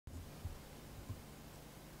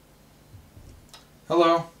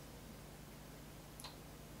Hello,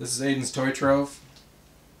 this is Aidan's Toy Trove.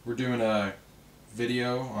 We're doing a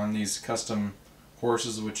video on these custom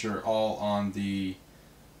horses, which are all on the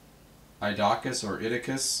Idocus or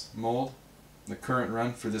Idocus mold. The current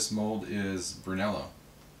run for this mold is Brunello.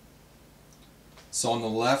 So on the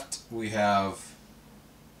left we have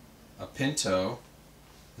a Pinto.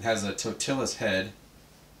 It has a Totilas Head.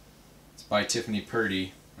 It's by Tiffany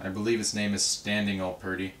Purdy. I believe its name is Standing All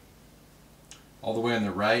Purdy. All the way on the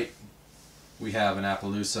right we have an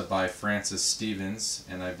Appaloosa by Francis Stevens,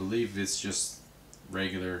 and I believe it's just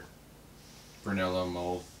regular Brunello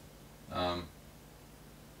mold.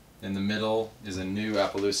 In the middle is a new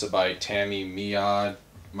Appaloosa by Tammy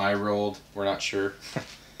Myrold. We're not sure.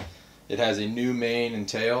 It has a new mane and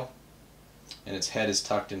tail, and its head is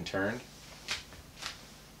tucked and turned.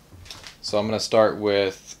 So I'm going to start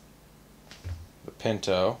with the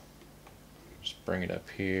Pinto. Just bring it up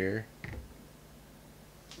here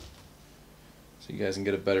so you guys can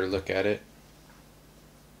get a better look at it.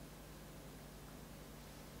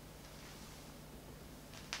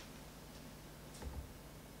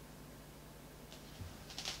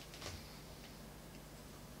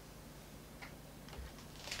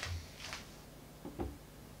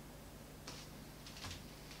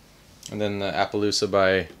 And then the Appaloosa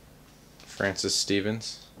by Francis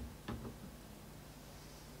Stevens.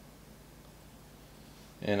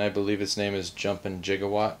 And I believe its name is Jumpin'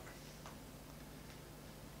 Gigawatt.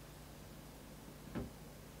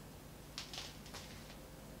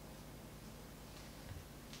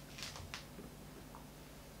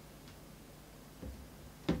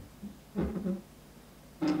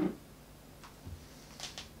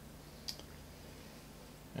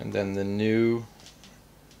 And then the new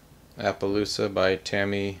Appaloosa by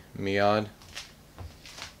Tammy Myrold.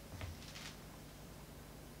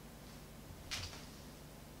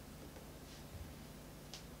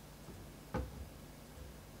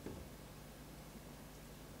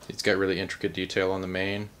 It's got really intricate detail on the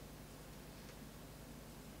mane.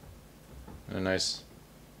 And a nice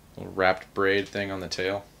little wrapped braid thing on the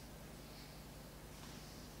tail.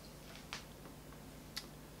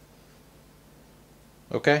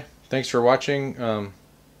 Okay, thanks for watching.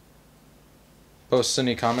 Post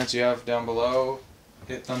any comments you have down below.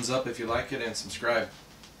 Hit thumbs up if you like it, and subscribe.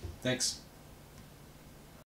 Thanks.